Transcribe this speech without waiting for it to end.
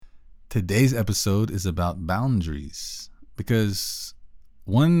Today's episode is about boundaries because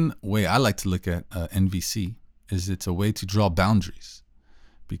one way I like to look at NVC is it's a way to draw boundaries,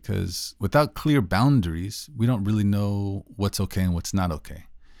 because without clear boundaries, we don't really know what's okay and what's not okay.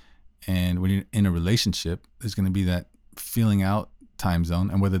 And when you're in a relationship, there's going to be that feeling out time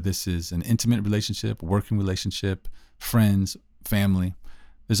zone. And whether this is an intimate relationship, working relationship, friends, family,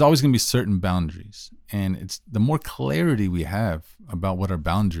 there's always going to be certain boundaries. And it's the more clarity we have about what our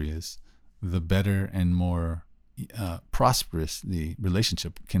boundary is, the better and more prosperous the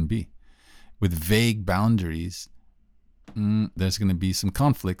relationship can be. With vague boundaries, there's going to be some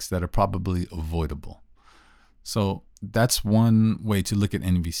conflicts that are probably avoidable. So that's one way to look at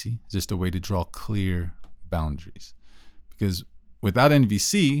NVC, just a way to draw clear boundaries. Because without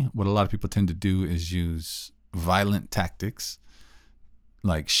NVC, what a lot of people tend to do is use violent tactics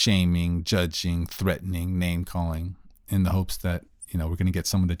like shaming, judging, threatening, name calling, in the hopes that, we're going to get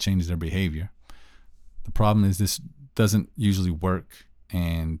someone to change their behavior. The problem is this doesn't usually work.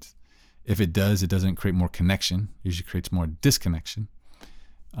 And if it does, it doesn't create more connection. It usually creates more disconnection.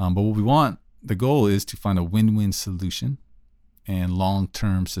 But what we want, the goal is to find a win-win solution and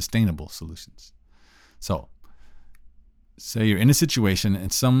long-term sustainable solutions. So say you're in a situation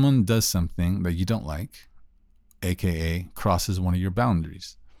and someone does something that you don't like, AKA crosses one of your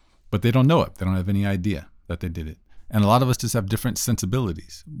boundaries, but they don't know it. They don't have any idea that they did it. And a lot of us just have different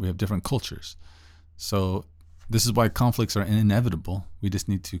sensibilities. We have different cultures. So this is why conflicts are inevitable. We just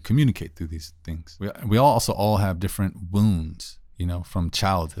need to communicate through these things. We also all have different wounds, from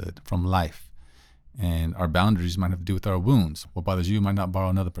childhood, from life. And our boundaries might have to do with our wounds. What bothers you might not bother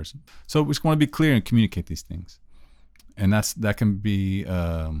another person. So we just want to be clear and communicate these things. And that can be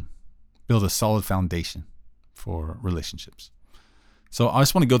build a solid foundation for relationships. So I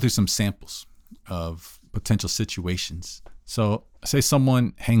just want to go through some samples of potential situations. So say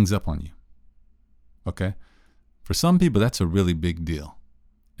someone hangs up on you. Okay. For some people, that's a really big deal.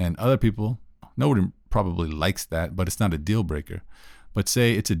 And other people, nobody probably likes that, but it's not a deal breaker. But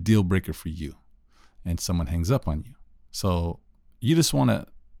say it's a deal breaker for you and someone hangs up on you. So you just want to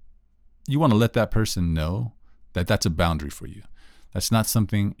let that person know that that's a boundary for you. That's not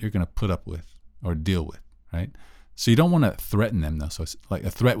something you're going to put up with or deal with, right? So you don't want to threaten them though. So it's like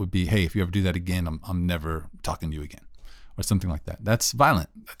a threat would be, hey, if you ever do that again, I'm never talking to you again, or something like that. That's violent.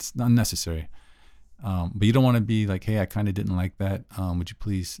 That's unnecessary. But you don't want to be like, hey, I kind of didn't like that. Would you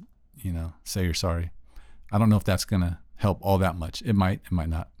please, say you're sorry? I don't know if that's going to help all that much. It might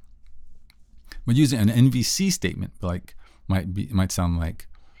not. But using an NVC statement, it might sound like,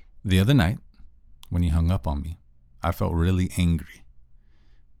 the other night when you hung up on me, I felt really angry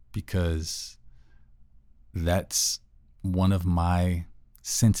because that's one of my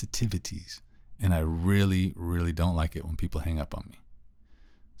sensitivities. And I really, really don't like it when people hang up on me.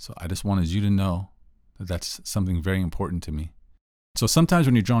 So I just wanted you to know that that's something very important to me. So sometimes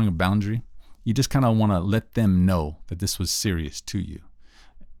when you're drawing a boundary, you just kind of want to let them know that this was serious to you.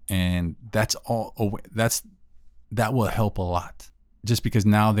 And that will help a lot, just because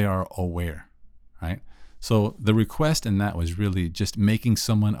now they are aware, right? So the request in that was really just making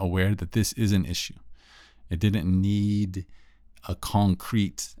someone aware that this is an issue. It didn't need a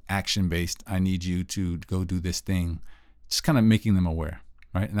concrete action-based, I need you to go do this thing. Just kind of making them aware,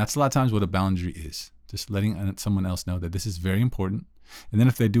 right? And that's a lot of times what a boundary is. Just letting someone else know that this is very important. And then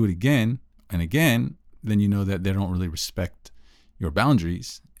if they do it again and again, then you know that they don't really respect your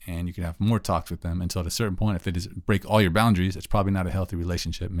boundaries, and you can have more talks with them until at a certain point, if they just break all your boundaries, it's probably not a healthy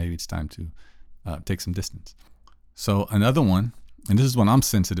relationship. Maybe it's time to take some distance. So another one, and this is one I'm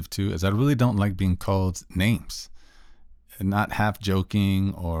sensitive to, is I really don't like being called names, and not half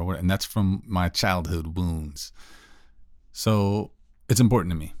joking and that's from my childhood wounds. So it's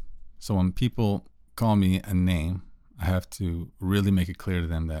important to me. So when people call me a name, I have to really make it clear to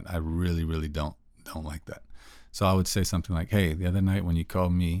them that I really, really don't like that. So I would say something like, hey, the other night when you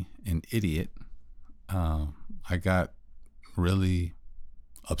called me an idiot, I got really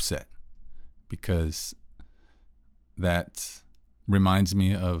upset because that reminds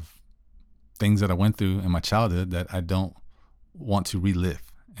me of things that I went through in my childhood that I don't want to relive.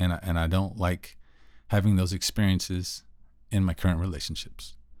 And I don't like having those experiences in my current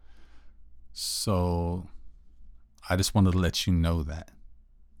relationships. So I just wanted to let you know that.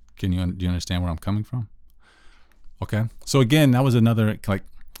 Do you understand where I'm coming from? Okay. So again, that was another,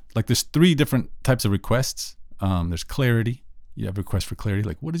 like there's 3 different types of requests. There's clarity. You have a request for clarity.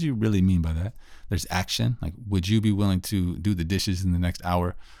 Like, what did you really mean by that? There's action. Like, would you be willing to do the dishes in the next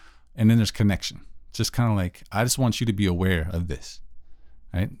hour? And then there's connection. Just kind of like, I just want you to be aware of this,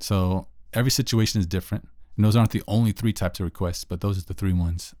 right? So every situation is different. And those aren't the only 3 types of requests, but those are the 3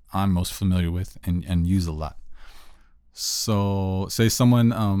 ones I'm most familiar with and use a lot. So say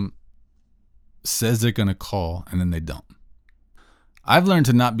someone says they're going to call and then they don't. I've learned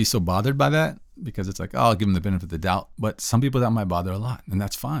to not be so bothered by that because it's like, oh, I'll give them the benefit of the doubt. But some people that might bother a lot, and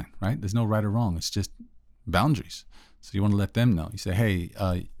that's fine, right? There's no right or wrong. It's just boundaries. So you want to let them know. You say, hey,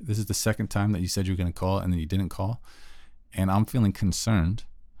 this is the second time that you said you were going to call and then you didn't call. And I'm feeling concerned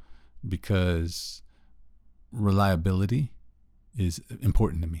because reliability is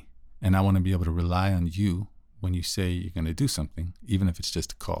important to me. And I want to be able to rely on you when you say you're going to do something, even if it's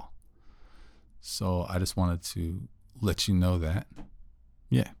just a call. So I just wanted to let you know that.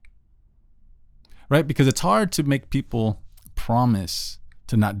 Yeah. Right? Because it's hard to make people promise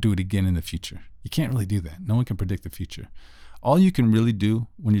to not do it again in the future. You can't really do that. No one can predict the future. All you can really do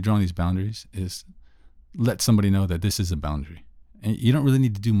when you're drawing these boundaries is let somebody know that this is a boundary. And you don't really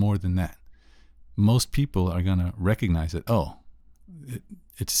need to do more than that. Most people are going to recognize that, oh,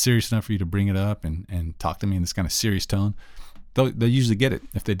 it's serious enough for you to bring it up and talk to me in this kind of serious tone. They'll usually get it.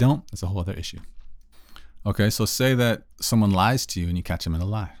 If they don't, it's a whole other issue. Okay, so say that someone lies to you and you catch them in a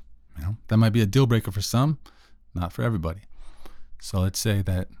lie. You know, that might be a deal breaker for some, not for everybody. So let's say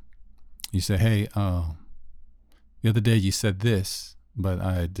that you say, hey, the other day you said this, but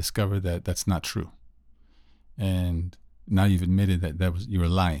I discovered that that's not true. And now you've admitted that you were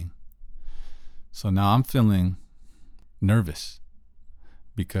lying. So now I'm feeling nervous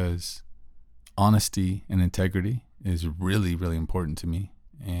because honesty and integrity is really, really important to me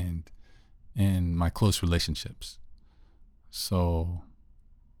and in my close relationships. So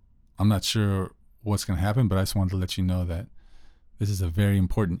I'm not sure what's going to happen, but I just wanted to let you know that this is a very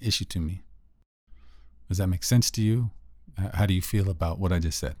important issue to me. Does that make sense to you? How do you feel about what I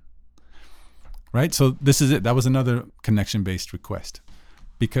just said? Right? So this is it. That was another connection-based request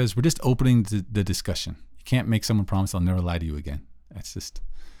because we're just opening the discussion. You can't make someone promise I'll never lie to you again. It's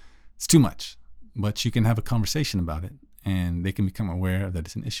too much. But you can have a conversation about it and they can become aware that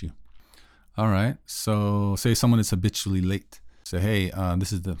it's an issue. All right. So say someone is habitually late. Say, hey,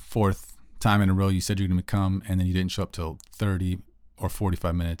 this is the 4th time in a row you said you're going to come and then you didn't show up till 30 or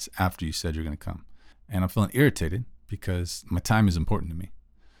 45 minutes after you said you're going to come. And I'm feeling irritated because my time is important to me.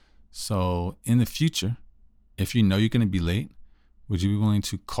 So in the future, if you know you're going to be late, would you be willing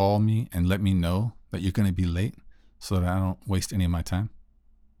to call me and let me know that you're going to be late so that I don't waste any of my time?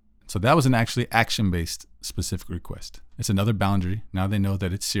 So that was an actually action-based specific request. It's another boundary. Now they know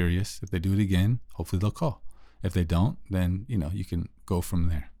that it's serious. If they do it again, hopefully they'll call. If they don't, then, you can go from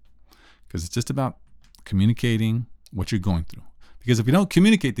there. Because it's just about communicating what you're going through. Because if you don't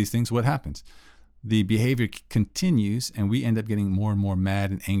communicate these things, what happens? The behavior continues and we end up getting more and more mad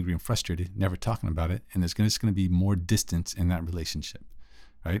and angry and frustrated, never talking about it. And there's just going to be more distance in that relationship,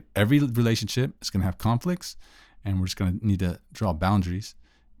 right? Every relationship is going to have conflicts and we're just going to need to draw boundaries.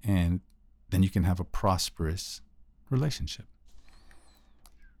 And then you can have a prosperous relationship.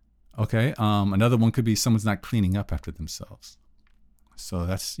 Okay. Another one could be someone's not cleaning up after themselves. So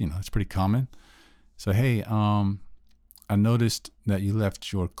that's pretty common. So, hey, I noticed that you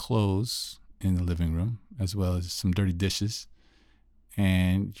left your clothes in the living room as well as some dirty dishes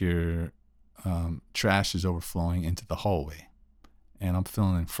and your trash is overflowing into the hallway. And I'm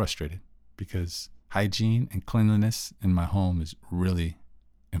feeling frustrated because hygiene and cleanliness in my home is really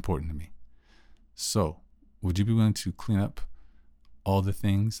important to me. So would you be willing to clean up all the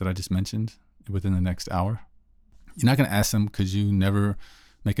things that I just mentioned within the next hour? You're not going to ask them because you never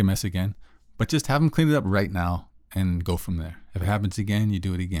make a mess again, but just have them clean it up right now and go from there. If it happens again, you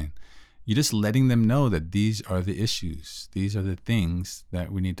do it again. You're just letting them know that these are the issues. These are the things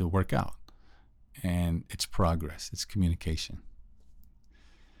that we need to work out. And it's progress. It's communication.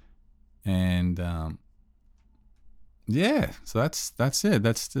 And so that's it.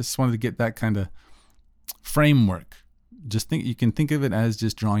 That's just wanted to get that kind of framework. You can think of it as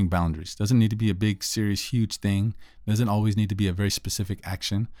just drawing boundaries. Doesn't need to be a big, serious, huge thing. Doesn't always need to be a very specific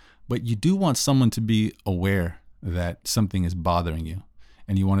action. But you do want someone to be aware that something is bothering you.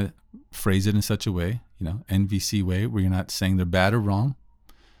 And you want to phrase it in such a way, NVC way, where you're not saying they're bad or wrong.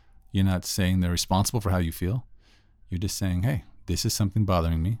 You're not saying they're responsible for how you feel. You're just saying, hey, this is something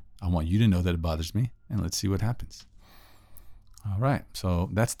bothering me. I want you to know that it bothers me. And let's see what happens. All right. So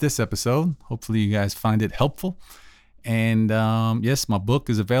that's this episode. Hopefully you guys find it helpful. And yes, my book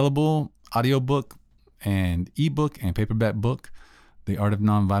is available, audiobook and ebook and paperback book, The Art of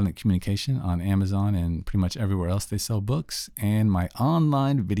Nonviolent Communication, on Amazon and pretty much everywhere else they sell books. And my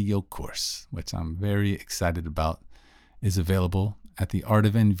online video course, which I'm very excited about, is available at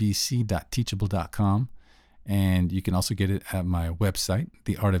theartofnvc.teachable.com. And you can also get it at my website,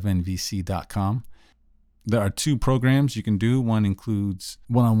 theartofnvc.com. There are 2 programs you can do. One includes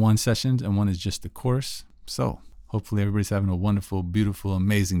one-on-one sessions and one is just the course. So hopefully everybody's having a wonderful, beautiful,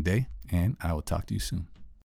 amazing day, and I will talk to you soon.